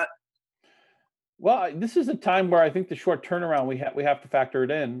this, Scott? Well, this is a time where I think the short turnaround we have to factor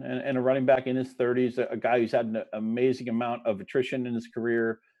it in, and a running back in his 30s, a guy who's had an amazing amount of attrition in his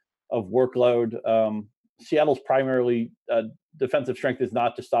career, of workload. Seattle's primarily defensive strength is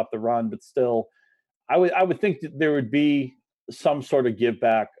not to stop the run, but still, I would think that there would be some sort of give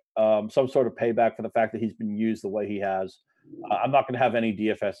back, some sort of payback for the fact that he's been used the way he has. I'm not going to have any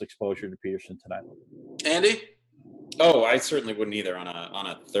DFS exposure to Peterson tonight. Andy? Oh, I certainly wouldn't either on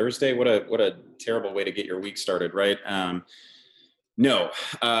a Thursday. What a terrible way to get your week started, right? No,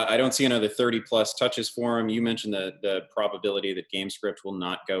 I don't see another 30-plus touches for him. You mentioned the probability that game script will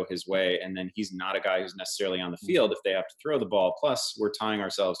not go his way, and then he's not a guy who's necessarily on the field if they have to throw the ball. Plus, we're tying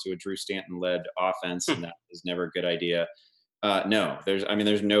ourselves to a Drew Stanton-led offense, and that is never a good idea. No,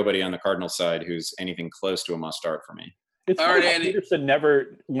 there's nobody on the Cardinals side who's anything close to a must-start for me. It's all right, Andy. Peterson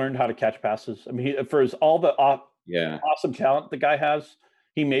never learned how to catch passes. I mean, for all the awesome talent the guy has,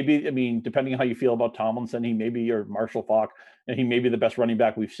 he may be, depending on how you feel about Tomlinson, he may be, or Marshall Faulk, and he may be the best running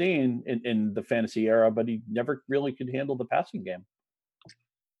back we've seen in the fantasy era, but he never really could handle the passing game.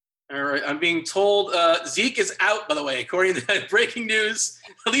 All right. I'm being told Zeke is out, by the way, according to breaking news,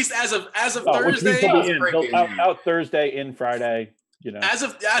 at least as of Thursday. Out Thursday, in Friday. As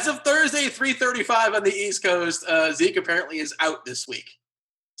of Thursday, 3:35 on the East Coast, Zeke apparently is out this week.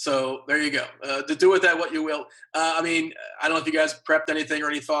 So there you go. To do with that what you will. I don't know if you guys prepped anything or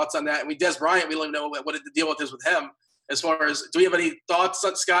any thoughts on that. Des Bryant, we don't even know what the deal is with him. As far as, do we have any thoughts,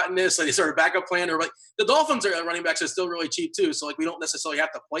 Scott, in this? Any sort of backup plan? Or like the Dolphins are running backs are still really cheap too, so like we don't necessarily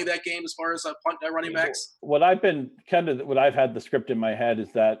have to play that game as far as punt running backs. What I've had the script in my head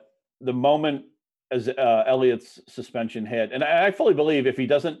is that the moment as Elliott's suspension hit, and I fully believe if he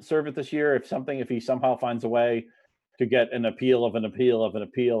doesn't serve it this year, if he somehow finds a way to get an appeal of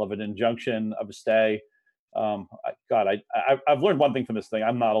an injunction of a stay. I've learned one thing from this thing.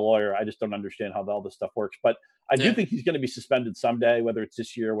 I'm not a lawyer. I just don't understand how all this stuff works. But I do think he's going to be suspended someday, whether it's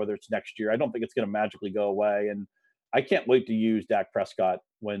this year, whether it's next year. I don't think it's going to magically go away. And I can't wait to use Dak Prescott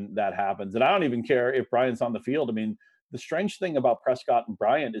when that happens. And I don't even care if Bryant's on the field. I mean, the strange thing about Prescott and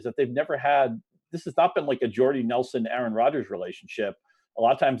Bryant is that they've never had – this has not been like a Jordy Nelson, Aaron Rodgers relationship. A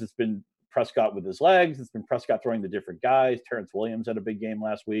lot of times it's been Prescott with his legs. It's been Prescott throwing to different guys. Terrence Williams had a big game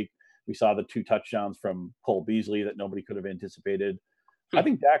last week. We saw the 2 touchdowns from Cole Beasley that nobody could have anticipated. I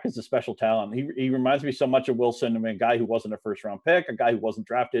think Dak is a special talent. He reminds me so much of Wilson. I mean, a guy who wasn't a first-round pick, a guy who wasn't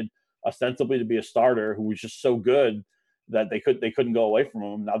drafted ostensibly to be a starter, who was just so good that they couldn't go away from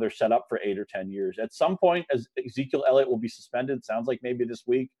him. Now they're set up for 8 or 10 years. At some point, as Ezekiel Elliott will be suspended, sounds like maybe this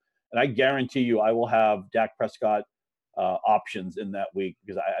week. And I guarantee you I will have Dak Prescott options in that week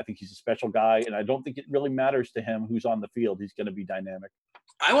because I think he's a special guy, and I don't think it really matters to him who's on the field. He's going to be dynamic.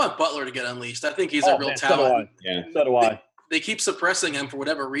 I want Butler to get unleashed. I think he's a real talent. So do I. They keep suppressing him for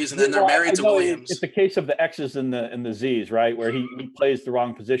whatever reason, and they're married to Williams. It's the case of the X's and the Z's, right? Where he plays the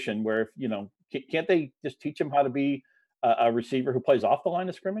wrong position. Where can't they just teach him how to be a receiver who plays off the line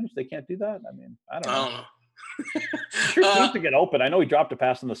of scrimmage? They can't do that. I mean, I don't know. Sure seems to get open. I know he dropped a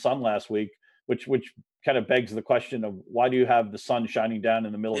pass in the sun last week, which kind of begs the question of why do you have the sun shining down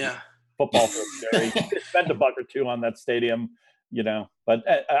in the middle of the football field there? You could spend $1 or $2 on that stadium, But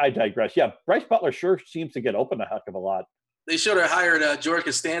I digress. Yeah, Bryce Butler sure seems to get open a heck of a lot. They should have hired George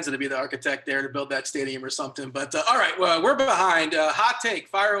Costanza to be the architect there to build that stadium or something. But all right, well, we're behind. Hot take,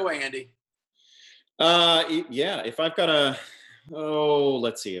 fire away, Andy. If I've got a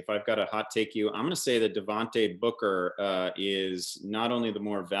if I've got a hot take I'm going to say that Devontae Booker is not only the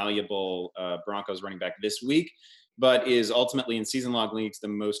more valuable Broncos running back this week, but is ultimately in season long leagues the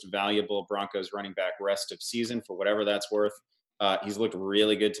most valuable Broncos running back rest of season for whatever that's worth. He's looked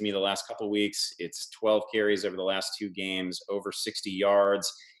really good to me the last couple of weeks. It's 12 carries over the last 2 games, over 60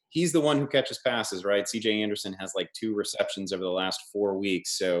 yards. He's the one who catches passes, right? CJ Anderson has like 2 receptions over the last 4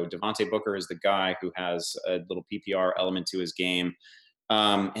 weeks. So Devontae Booker is the guy who has a little PPR element to his game.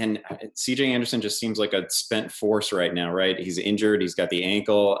 And CJ Anderson just seems like a spent force right now, right? He's injured. He's got the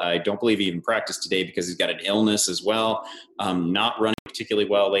ankle. I don't believe he even practiced today because he's got an illness as well. Not running particularly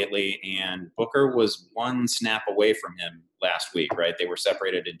well lately. And Booker was 1 snap away from him last week, right? They were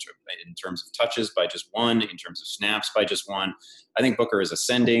separated in terms of touches by just 1, in terms of snaps by just 1. I think Booker is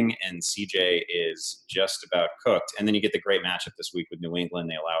ascending and CJ is just about cooked. And then you get the great matchup this week with New England.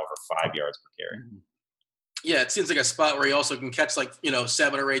 They allow over 5 yards per carry. Yeah, it seems like a spot where he also can catch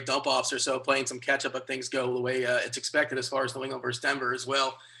 7 or 8 dump offs or so, playing some catch up if things go the way it's expected as far as New England versus Denver as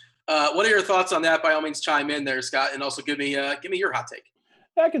well. What are your thoughts on that? By all means, chime in there, Scott, and also give me your hot take.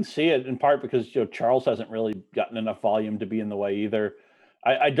 I can see it in part because Charles hasn't really gotten enough volume to be in the way either.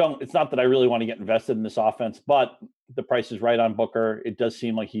 It's not that I really want to get invested in this offense, but the price is right on Booker. It does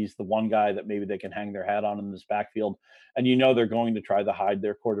seem like he's the one guy that maybe they can hang their hat on in this backfield. And they're going to try to hide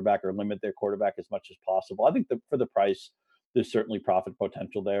their quarterback or limit their quarterback as much as possible. I think that for the price, there's certainly profit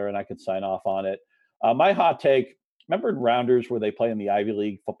potential there, and I could sign off on it. My hot take, remember in Rounders where they play in the Ivy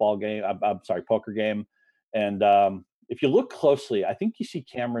League poker game? And if you look closely, I think you see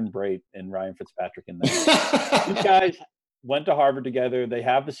Cameron Brate and Ryan Fitzpatrick in there. These guys went to Harvard together. They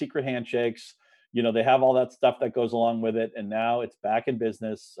have the secret handshakes. They have all that stuff that goes along with it. And now it's back in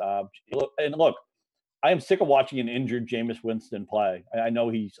business. And look, I am sick of watching an injured Jameis Winston play. I know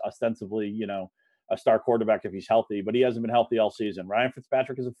he's ostensibly, a star quarterback if he's healthy, but he hasn't been healthy all season. Ryan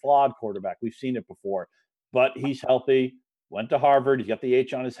Fitzpatrick is a flawed quarterback. We've seen it before, but he's healthy, went to Harvard. He's got the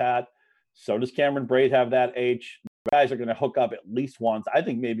H on his hat. So does Cameron Brate have that H. The guys are going to hook up at least once. I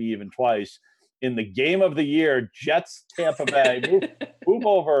think maybe even twice in the game of the year, Jets, Tampa Bay. Move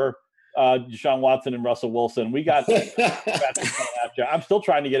over Deshaun Watson and Russell Wilson. We got I'm still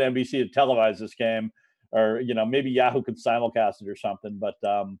trying to get NBC to televise this game, or maybe Yahoo could simulcast it or something. But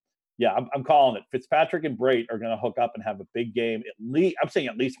I'm calling it. Fitzpatrick and Brate are going to hook up and have a big game. I'm saying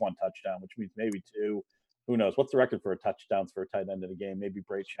at least 1 touchdown, which means maybe 2. Who knows? What's the record for touchdowns for a tight end in a game? Maybe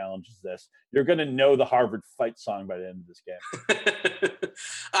Bray challenges this. You're going to know the Harvard fight song by the end of this game.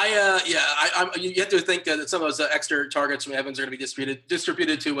 You have to think that some of those extra targets from Evans are going to be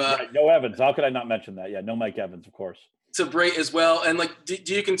distributed to. Right, no Evans. How could I not mention that? Yeah, no Mike Evans, of course. To Bray as well. And like, do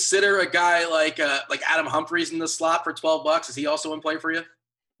you consider a guy like Adam Humphries in the slot for $12? Is he also in play for you?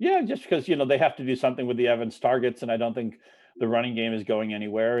 Yeah, just because they have to do something with the Evans targets, and I don't think the running game is going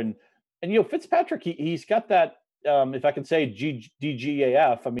anywhere. And Fitzpatrick, he's got that. If I can say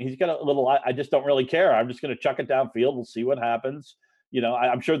DGAF, I mean, he's got a little. I just don't really care. I'm just going to chuck it downfield. We'll see what happens.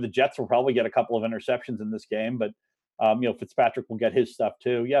 I'm sure the Jets will probably get a couple of interceptions in this game, but Fitzpatrick will get his stuff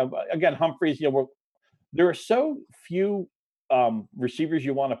too. Yeah, again, Humphries. There are so few receivers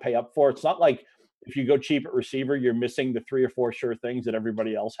you want to pay up for. It's not like if you go cheap at receiver, you're missing the 3 or 4 sure things that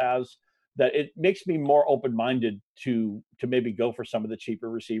everybody else has. That it makes me more open-minded to maybe go for some of the cheaper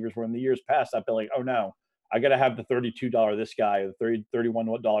receivers, where in the years past, I've been like, oh no, I got to have the $32 this guy or the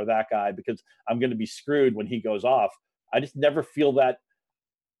 $31 that guy because I'm going to be screwed when he goes off. I just never feel that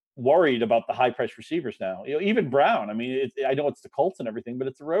worried about the high-priced receivers now. Even Brown. I mean, I know it's the Colts and everything, but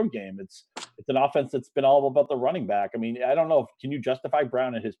it's a road game. It's an offense that's been all about the running back. I mean, I don't know can you justify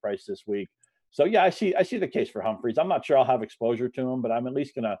Brown at his price this week? So yeah, I see the case for Humphries. I'm not sure I'll have exposure to him, but I'm at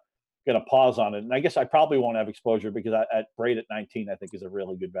least gonna pause on it. And I guess I probably won't have exposure because at Braid at 19, I think is a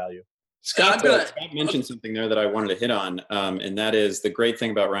really good value. Scott mentioned something there that I wanted to hit on, and that is the great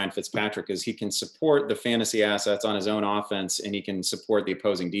thing about Ryan Fitzpatrick is he can support the fantasy assets on his own offense, and he can support the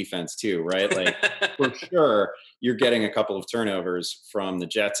opposing defense too, right? Like for sure, you're getting a couple of turnovers from the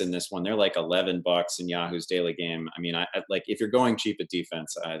Jets in this one. They're like $11 in Yahoo's daily game. I mean, I like if you're going cheap at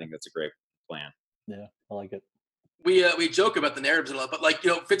defense, I think that's a great plan. Yeah, I like it. We joke about the narratives a lot,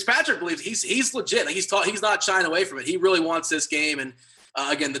 but Fitzpatrick believes he's legit. Like he's not shying away from it. He really wants this game, and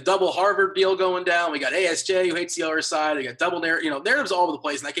again, the double Harvard deal going down. We got ASJ who hates the other side. We got double narratives all over the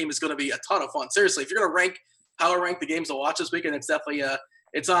place, and that game is going to be a ton of fun. Seriously, if you're going to power rank the games to watch this weekend, it's definitely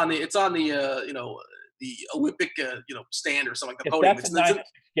it's on the Olympic stand or something. The podium. That's a 9-6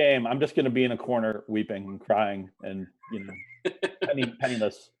 game. I'm just going to be in a corner weeping and crying and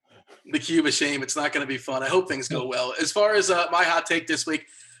penniless. The cube of shame. It's not going to be fun. I hope things go well. As far as my hot take this week,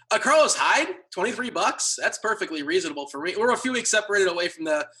 Carlos Hyde, $23. That's perfectly reasonable for me. We're a few weeks separated away from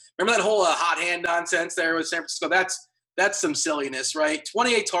remember that whole hot hand nonsense there with San Francisco? That's some silliness, right?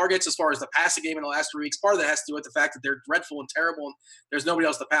 28 targets as far as the passing game in the last 3 weeks. Part of that has to do with the fact that they're dreadful and terrible, and there's nobody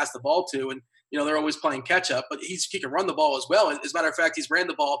else to pass the ball to. And they're always playing catch up, but he can run the ball as well. As a matter of fact, he's ran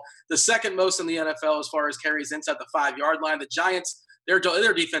the ball the second most in the NFL as far as carries inside the 5-yard line. The Giants, their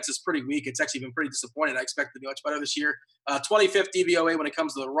defense is pretty weak. It's actually been pretty disappointing. I expect it to be much better this year. 25th DVOA when it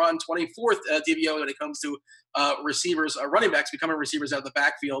comes to the run, 24th DVOA when it comes to receivers, running backs becoming receivers out of the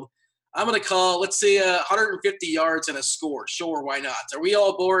backfield. I'm going to call, let's say, 150 yards and a score. Sure, why not? Are we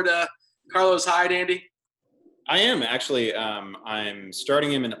all aboard Carlos Hyde, Andy? I am actually. I'm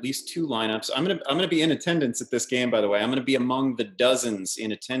starting him in at least 2 lineups. I'm gonna be in attendance at this game. By the way, I'm gonna be among the dozens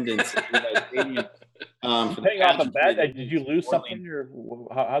in attendance. Paying off a bet? Did you lose something, or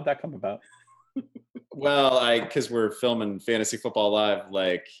how'd that come about? Well, because we're filming Fantasy Football Live,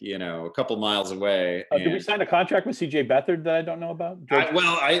 a couple miles away. Did we sign a contract with CJ Beathard that I don't know about?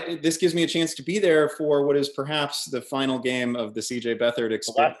 This gives me a chance to be there for what is perhaps the final game of the CJ Beathard experience.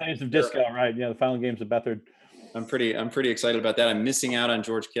 The last days of disco, right? Yeah, the final games of Beathard. I'm pretty excited about that. I'm missing out on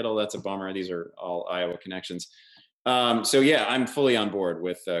George Kittle. That's a bummer. These are all Iowa connections. So yeah, I'm fully on board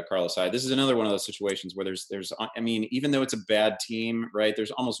with Carlos Hyde. This is another one of those situations where there's, I mean, even though it's a bad team, right?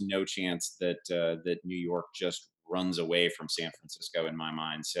 There's almost no chance that New York just runs away from San Francisco in my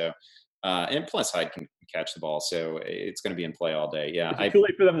mind. So, and plus Hyde can catch the ball, so it's going to be in play all day. Yeah, is it too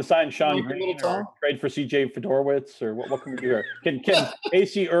late for them to sign Sean Green or trade for CJ Fedorowicz, or what can we do here? Can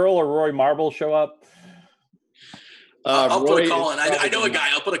AC Earl or Roy Marble show up? I'll put a call in. I know a guy.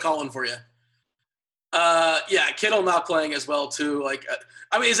 I'll put a call in for you. Yeah, Kittle not playing as well too.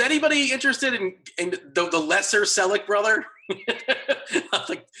 Is anybody interested in the lesser Selleck brother?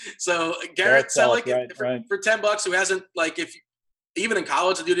 So Garrett Selleck for $10, who hasn't even in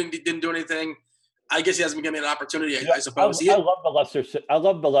college the dude didn't do anything. I guess he hasn't been given an opportunity. I suppose. I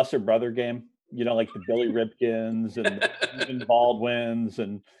love the lesser brother game. Like the Billy Ripkins and Stephen Baldwins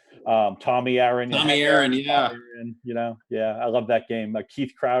and Tommy Aaron. Yeah. Yeah, I love that game.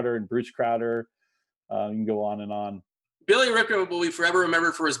 Keith Crowder and Bruce Crowder. You can go on and on. Billy Ripken will be forever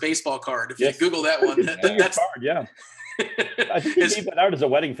remembered for his baseball card. If you Google that one, that's card. Yeah, I think he gave that out as a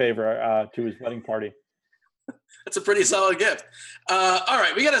wedding favor to his wedding party. That's a pretty solid gift. All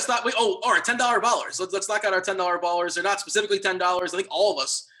right, we got to stop. All right, $10 ballers. Let's knock out our $10 ballers. They're not specifically $10. I think all of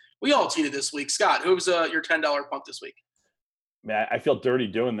us We all cheated this week. Scott, who's your $10 punt this week? Man, I feel dirty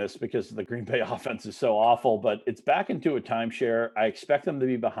doing this because the Green Bay offense is so awful, but it's back into a timeshare. I expect them to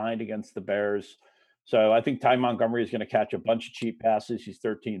be behind against the Bears. So I think Ty Montgomery is going to catch a bunch of cheap passes. He's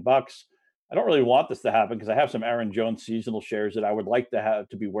 $13. I don't really want this to happen because I have some Aaron Jones seasonal shares that I would like to have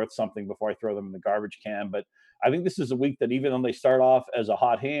to be worth something before I throw them in the garbage can. But I think this is a week that even though they start off as a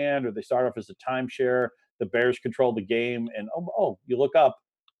hot hand or they start off as a timeshare, the Bears control the game. And you look up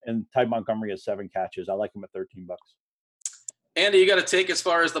and Ty Montgomery has 7 catches. I like him at $13. Andy, you got to take as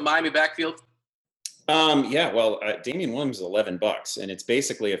far as the Miami backfield? Damian Williams is $11, and it's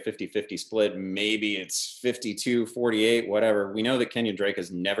basically a 50-50 split. Maybe it's 52-48, whatever. We know that Kenyon Drake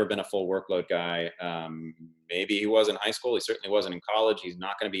has never been a full workload guy. Maybe he was in high school. He certainly wasn't in college. He's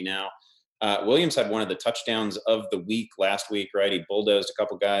not going to be now. Williams had one of the touchdowns of the week last week, right? He bulldozed a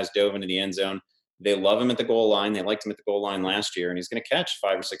couple guys, dove into the end zone. They love him at the goal line. They liked him at the goal line last year, and he's going to catch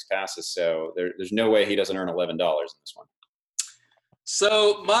 5 or 6 passes. So there's no way he doesn't earn $11 in this one.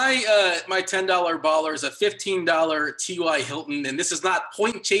 So my $10 baller is a $15 T.Y. Hilton, and this is not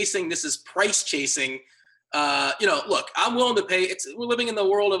point chasing. This is price chasing. Look, I'm willing to pay. We're living in the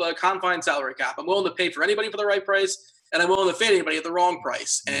world of a confined salary cap. I'm willing to pay for anybody for the right price, and I'm willing to fade anybody at the wrong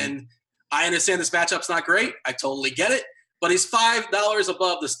price. And I understand this matchup's not great. I totally get it. But he's $5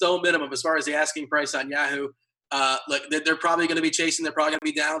 above the stone minimum as far as the asking price on Yahoo. They're probably going to be chasing. They're probably going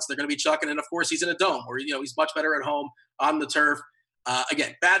to be down, so they're going to be chucking. And, of course, he's in a dome where, he's much better at home on the turf.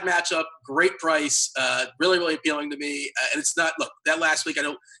 Again, bad matchup, great price, really, really appealing to me. And it's not – look, that last week, I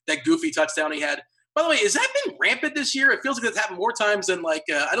know that goofy touchdown he had. By the way, has that been rampant this year? It feels like it's happened more times than, I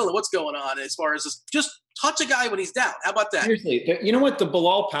don't know what's going on as far as just touch a guy when he's down. How about that? Seriously, you know what? The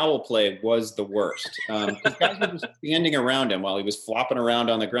Bilal Powell play was the worst. Guys were just standing around him while he was flopping around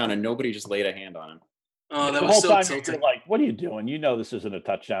on the ground, and nobody just laid a hand on him. Oh, that the was whole so time tilting. you're like, what are you doing? This isn't a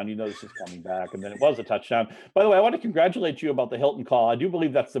touchdown. This is coming back. And then it was a touchdown. By the way, I want to congratulate you about the Hilton call. I do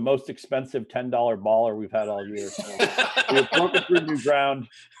believe that's the most expensive $10 baller we've had all year. So we've broken through new ground.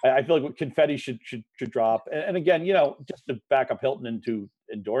 I feel like confetti should drop. And again, just to back up Hilton and to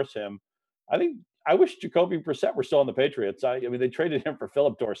endorse him, I wish Jacoby Brissett were still on the Patriots. I mean, they traded him for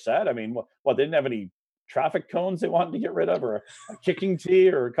Philip Dorsett. I mean, they didn't have any traffic cones they wanted to get rid of, or a kicking tee,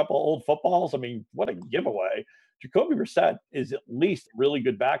 or a couple of old footballs. I mean, what a giveaway. Jacoby Brissett is at least a really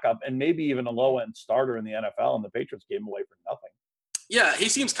good backup and maybe even a low-end starter in the NFL, and the Patriots gave him away for nothing. Yeah, he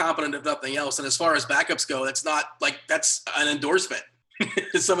seems competent if nothing else. And as far as backups go, that's not that's an endorsement. You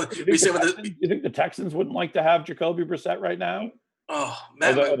think the Texans wouldn't like to have Jacoby Brissett right now? Oh,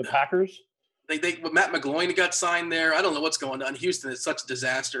 or the Packers? Matt McGloin got signed there. I don't know what's going on. Houston is such a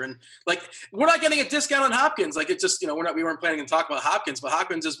disaster, and we're not getting a discount on Hopkins. It's just we weren't planning to talk about Hopkins, but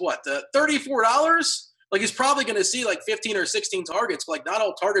Hopkins is what $34. He's probably going to see 15 or 16 targets, but not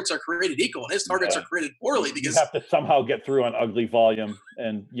all targets are created equal, and his targets are created poorly because you have to somehow get through on ugly volume.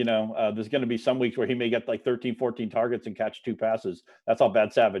 And there's going to be some weeks where he may get 13, 14 targets and catch 2 passes. That's how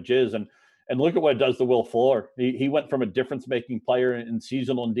bad Savage is, And look at what it does to Will Fuller. He went from a difference-making player in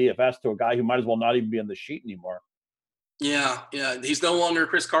seasonal and DFS to a guy who might as well not even be on the sheet anymore. Yeah. He's no longer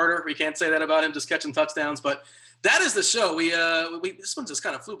Chris Carter. We can't say that about him, just catching touchdowns. But that is the show. We this one just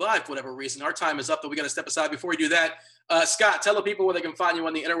kind of flew by for whatever reason. Our time is up, but we got to step aside before we do that. Scott, tell the people where they can find you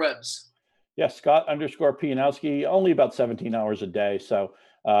on the interwebs. Yeah, Scott_Pianowski, only about 17 hours a day. So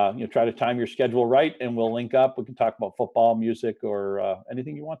try to time your schedule right, and we'll link up. We can talk about football, music, or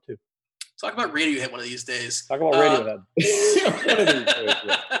anything you want to. Talk about Radiohead one of these days. Talk about Radiohead.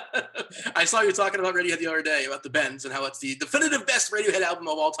 I saw you talking about Radiohead the other day, about the Bends, and how it's the definitive best Radiohead album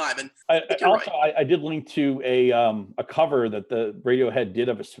of all time. And I did link to a cover that the Radiohead did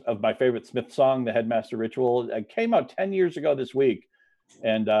of my favorite Smith song, The Headmaster Ritual. It came out 10 years ago this week,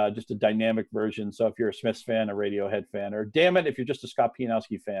 and just a dynamic version. So if you're a Smiths fan, a Radiohead fan, or damn it, if you're just a Scott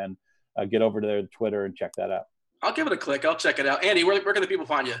Pianowski fan, get over to their Twitter and check that out. I'll give it a click. I'll check it out. Andy, where can the people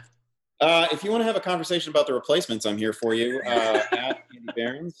find you? If you want to have a conversation about the replacements, I'm here for you at Andy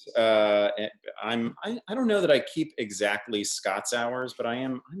Behrens. I don't know that I keep exactly Scott's hours, but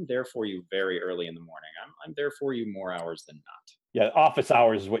I'm there for you very early in the morning. I'm there for you more hours than not. Yeah, office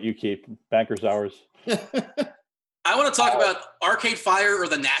hours is what you keep. Banker's hours. I want to talk about Arcade Fire or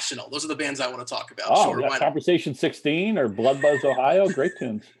The National. Those are the bands I want to talk about. Oh, sure, Conversation 16 or Blood Buzz Ohio. Great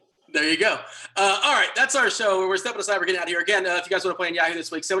tunes. There you go. All right, that's our show. We're stepping aside. We're getting out of here. Again, if you guys want to play in Yahoo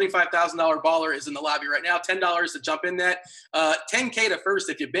this week, $75,000 baller is in the lobby right now. $10 to jump in that. $10K to first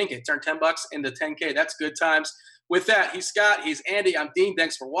if you bink it. Turn $10 into $10K. That's good times. With that, he's Scott. He's Andy. I'm Dean.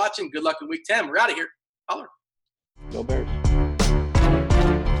 Thanks for watching. Good luck in week 10. We're out of here. Holler. Go Bears.